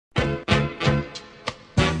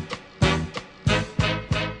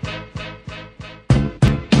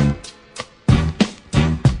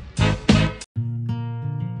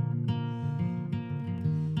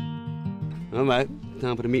All right,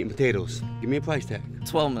 time for the meat and potatoes. Give me a price tag.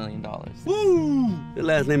 $12 million. Woo! Your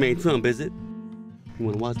last name ain't Trump, is it? You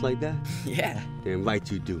wanna watch like that? Yeah. Damn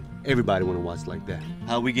right you do. Everybody wanna watch like that.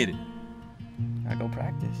 How we get it? I go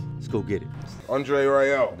practice. Let's go get it. Andre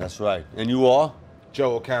Royo. That's right. And you are?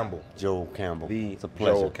 Joel Campbell. Joel Campbell. It's a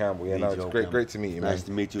pleasure. Joel Campbell. Yeah, no, it's great to meet you, man. Nice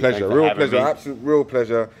to meet you. Pleasure, real pleasure, me. absolute real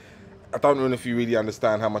pleasure. I don't know if you really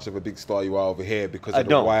understand how much of a big star you are over here because of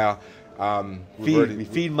The Wire.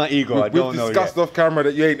 Feed my ego. We've discussed off camera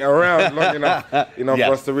that you ain't around long enough, for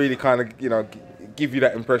us to really kind of, give you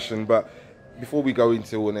that impression. But before we go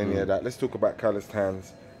into any of that, let's talk about Callused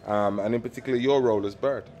Hands, and in particular your role as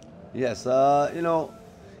Bird. Yes,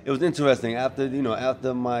 it was interesting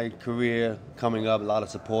after my career coming up, a lot of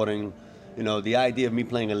supporting. The idea of me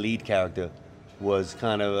playing a lead character was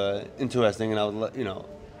kind of interesting, and I was,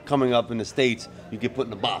 coming up in the States, you get put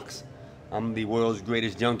in a box. I'm the world's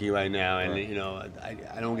greatest junkie right now, and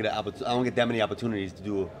I don't get that many opportunities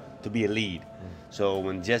to be a lead. So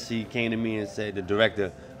when Jesse came to me and said, the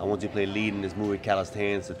director, I want you to play lead in this movie, Callused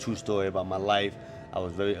Hands, a true story about my life. I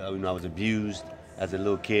was I was abused as a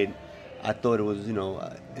little kid. I thought it was,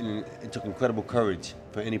 it took incredible courage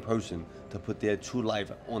for any person to put their true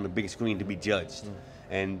life on the big screen to be judged.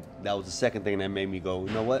 And that was the second thing that made me go,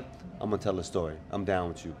 you know what? I'm gonna tell a story. I'm down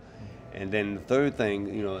with you. And then the third thing,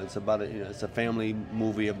 it's about it's a family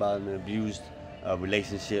movie about an abused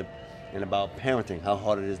relationship and about parenting, how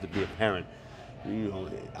hard it is to be a parent.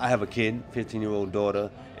 I have a kid, 15-year-old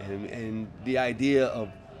daughter, and the idea of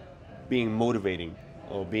being motivating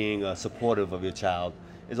or being supportive of your child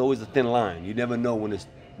is always a thin line. You never know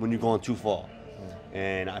when you're going too far.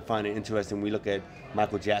 And I find it interesting. We look at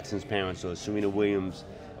Michael Jackson's parents or Serena Williams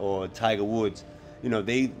or Tiger Woods.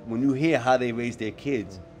 When you hear how they raise their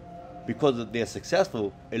kids, because they're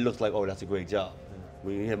successful, it looks like, oh, that's a great job.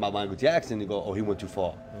 When you hear about Michael Jackson, you go, oh, he went too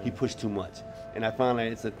far. He pushed too much. And I find that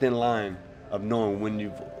it's a thin line of knowing when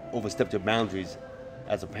you've overstepped your boundaries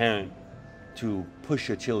as a parent to push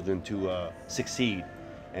your children to succeed.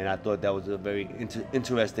 And I thought that was a very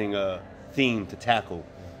interesting theme to tackle.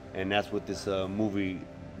 And that's what this movie,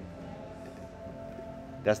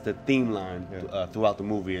 that's the theme line throughout the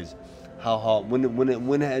movie is how hard,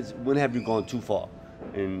 when have you gone too far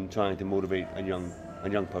in trying to motivate a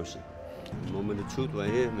young person? The moment of truth right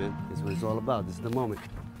here, man. This is what it's all about. This is the moment.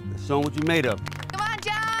 Show them what you made of. Come on,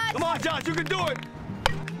 Josh! Come on, Josh, you can do it!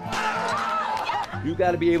 You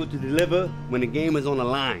gotta be able to deliver when the game is on the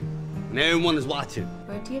line and everyone is watching.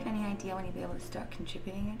 Bird, do you have any idea when you'll be able to start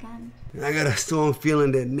contributing again? I got a strong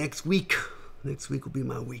feeling that next week will be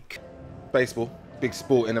my week. Baseball, big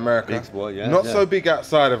sport in America. Big sport, yeah. Not so big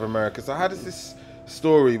outside of America. So how does this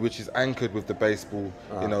story, which is anchored with the baseball,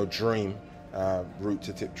 dream, root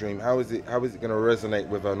to tip dream, how is it going to resonate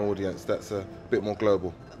with an audience that's a bit more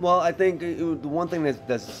global? Well, I think the one thing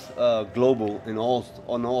that's global in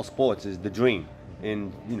all sports is the dream,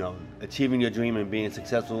 and achieving your dream and being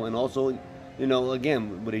successful, and also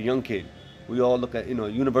again with a young kid, we all look at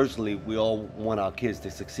universally we all want our kids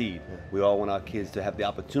to succeed. We all want our kids to have the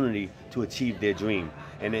opportunity to achieve their dream,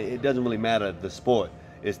 and it doesn't really matter the sport.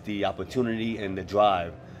 It's the opportunity and the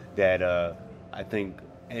drive that I think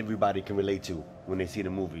everybody can relate to when they see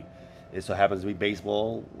the movie. It so happens to be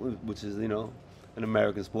baseball, which is an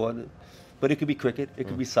American sport, but it could be cricket, it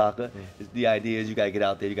could be soccer. The idea is you got to get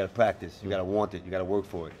out there, you got to practice, you got to want it, you got to work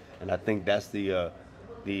for it, and I think that's the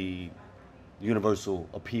universal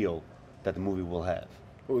appeal that the movie will have.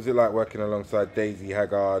 What was it like working alongside Daisy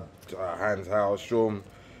Haggard, Hans Howell, Sean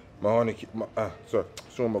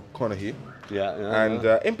McConaughey? And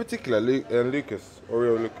in particular, Oreo Lucas.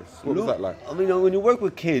 What was that like? I mean, when you work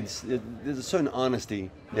with kids, there's a certain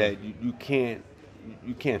honesty that you can't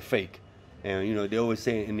fake. And they always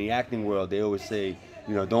say in the acting world, they always say,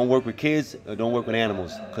 don't work with kids or don't work with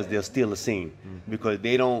animals because they'll steal the scene. Because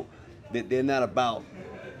they're not about.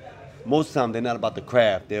 Most of the time, they're not about the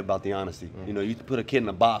craft, they're about the honesty. You put a kid in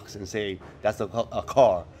a box and say, that's a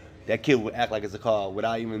car. That kid would act like it's a car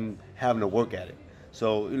without even having to work at it.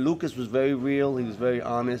 So Lucas was very real, he was very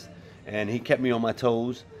honest, and he kept me on my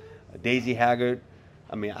toes. Daisy Haggard,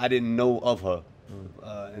 I mean, I didn't know of her.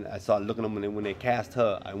 And I started looking at them when they cast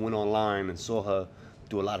her. I went online and saw her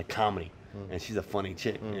do a lot of comedy. And she's a funny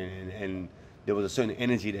chick. And there was a certain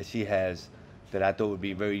energy that she has that I thought would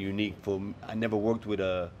be very unique. I never worked with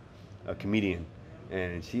a comedian,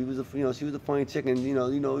 and she was a funny chick.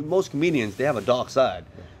 And most comedians, they have a dark side.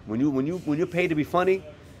 When you're paid to be funny,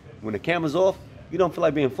 when the camera's off, you don't feel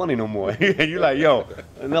like being funny no more. You're like, yo,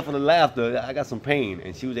 enough of the laughter. I got some pain,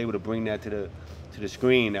 and she was able to bring that to the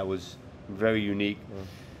screen. That was very unique.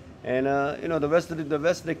 And the rest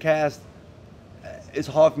of the cast, it's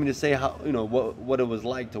hard for me to say how, you know, what it was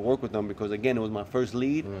like to work with them, because again, it was my first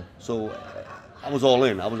lead, so I was all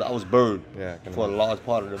in. I was burned for a large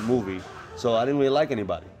part of the movie, so I didn't really like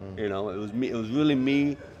anybody. You know, it was me. It was really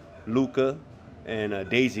me, Luca, and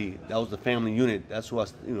Daisy. That was the family unit. That's who I,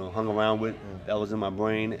 you know, hung around with. That was in my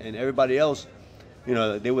brain, and everybody else, you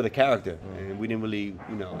know, they were the character, and we didn't really,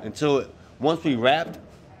 you know, until once we wrapped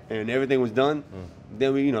and everything was done,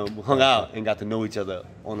 then we, you know, hung out and got to know each other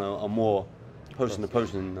on a more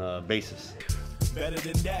person-to-person basis. Better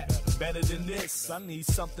than that, better than this. I need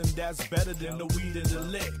something that's better than the weed and the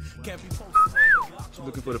lick. Can't be posted. You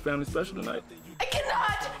looking for the family special tonight? I cannot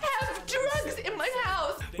have drugs in my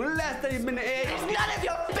house. When the last time you been to Ed? It's none of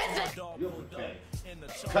your business.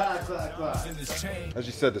 As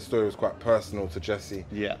you said, the story was quite personal to Jesse.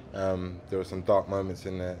 Yeah. There were some dark moments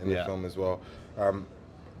in the film as well.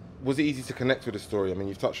 Was it easy to connect with the story? I mean,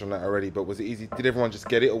 you've touched on that already, but was it easy? Did everyone just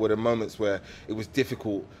get it, or were there moments where it was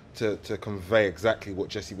difficult to convey exactly what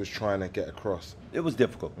Jesse was trying to get across? It was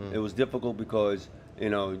difficult. It was difficult because,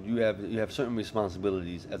 you know, you have certain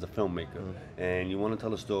responsibilities as a filmmaker, and you want to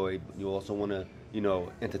tell a story. You also want to, you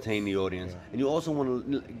know, entertain the audience, and you also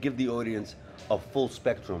want to give the audience a full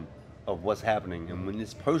spectrum of what's happening. And when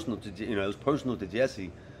it's personal to, you know, it was personal to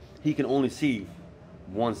Jesse, he can only see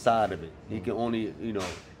one side of it. He can only, you know,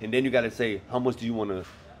 and then you got to say, how much do you want to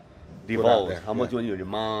divulge? How much do you want, you know, your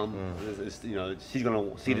mom, you know, she's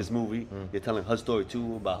going to see this movie. You're telling her story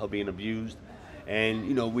too about her being abused. And,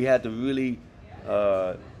 you know, we had to really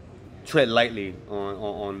tread lightly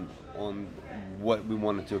on what we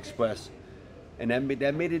wanted to express. And that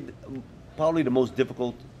made it probably the most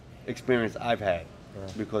difficult experience I've had.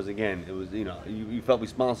 Because again, it was, you know, you felt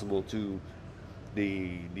responsible to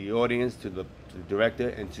the audience, to the director,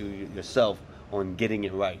 and to yourself on getting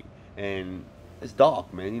it right. And it's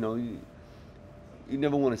dark, man. You know, you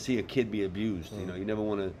never want to see a kid be abused. You know, you never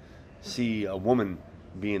want to see a woman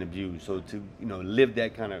being abused. So to, you know, live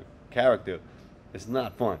that kind of character, it's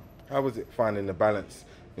not fun. How was it finding the balance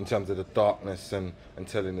in terms of the darkness and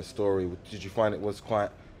telling the story? Did you find it was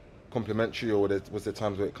quite complementary, or was there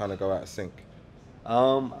times where it kind of go out of sync?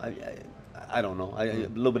 I don't know. A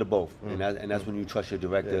little bit of both, and that's when you trust your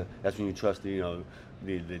director. That's when you trust the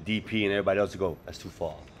DP and everybody else to go, that's too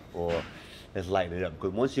far, or let's lighten it up.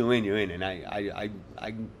 Because once you're in, you're in, and I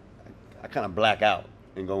kind of black out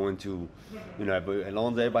and go into, you know, as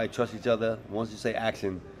long as everybody trusts each other. Once you say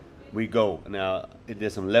action, we go. Now, if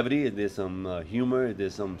there's some levity, if there's some humor, if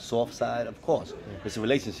there's some soft side, of course, it's a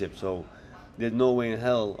relationship. So there's no way in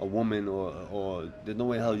hell a woman or there's no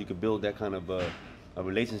way in hell you could build that kind of a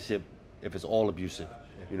relationship if it's all abusive.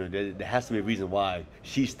 You know, there has to be a reason why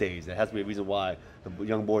she stays. There has to be a reason why the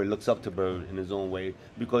young boy looks up to Bird in his own way,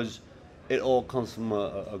 because it all comes from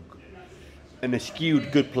an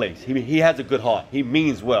skewed good place. He has a good heart. He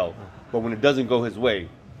means well, but when it doesn't go his way,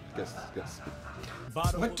 Guess.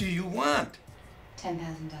 What do you want? $10,000.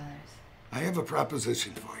 I have a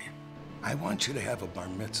proposition for you. I want you to have a bar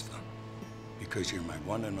mitzvah because you're my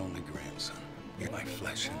one and only grandson. You're my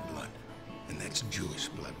flesh and blood, and that's Jewish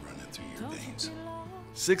blood running through your veins.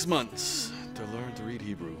 6 months to learn to read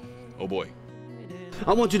Hebrew. Oh boy.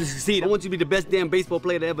 I want you to succeed. I want you to be the best damn baseball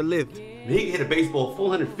player that ever lived. He can hit a baseball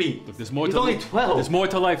 400 feet. Look, there's more He's to only life. 12. There's more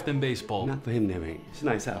to life than baseball. Not for him, there ain't. It's a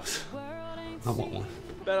nice house. I want one.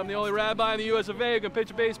 Bet I'm the only rabbi in the US of A who can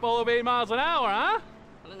pitch a baseball over 8 miles an hour, huh?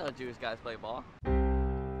 I didn't know Jewish guys play ball.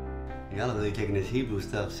 Y'all are really taking this Hebrew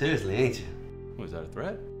stuff seriously, ain't you? Was that a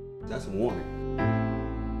threat? That's a warning.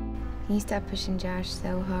 Can you stop pushing Josh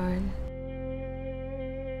so hard?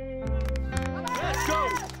 Let's go!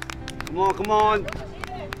 Come on, come on.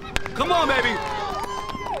 Come on, baby.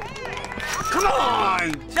 Come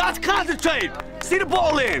on. Just concentrate. See the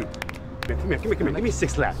ball in. Come here. Give me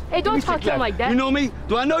 6 laps. Hey, don't talk to him like that. You know me?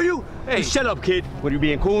 Do I know you? Hey, shut up, kid. What, are you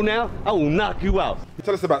being cool now? I will knock you out.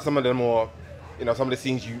 Tell us about some of the more, you know, some of the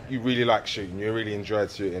scenes you really like shooting, you really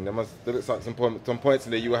enjoyed shooting. There looks like some points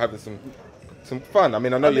in there you were having some fun. I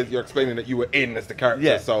mean, I know you're explaining that you were in as the character.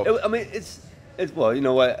 yeah. So I mean, it's well, you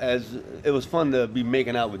know what? As it was fun to be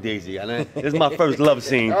making out with Daisy. And this is my first love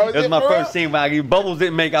scene. Oh, It was my first scene where Bubbles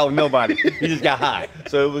didn't make out with nobody. He just got high.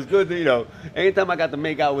 So it was good to, you know, anytime I got to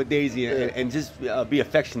make out with Daisy and just be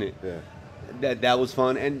affectionate. Yeah. That was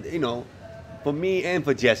fun. And you know, for me and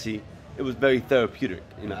for Jesse, it was very therapeutic.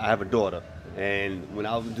 You know, I have a daughter, and when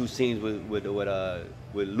I would do scenes with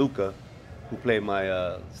Luca, who played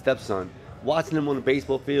my stepson, watching him on the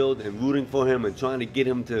baseball field and rooting for him and trying to get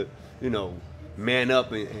him to, you know, man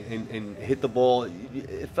up and hit the ball,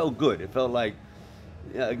 it felt good. It felt like,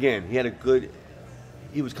 again,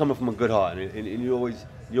 he was coming from a good heart, and you always,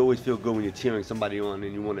 You always feel good when you're cheering somebody on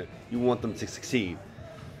and you want them to succeed.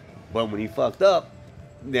 But when he fucked up,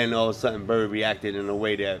 then all of a sudden Bird reacted in a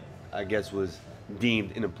way that I guess was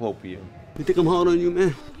deemed inappropriate. You think I'm hard on you,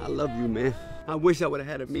 man? I love you, man. I wish I would have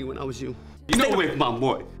had it me when I was you. You know away from my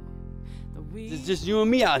boy. It's just you and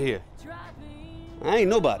me out here. I ain't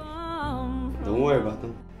nobody. Don't worry about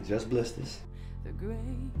them. Just blisters.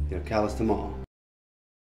 They'll callus tomorrow.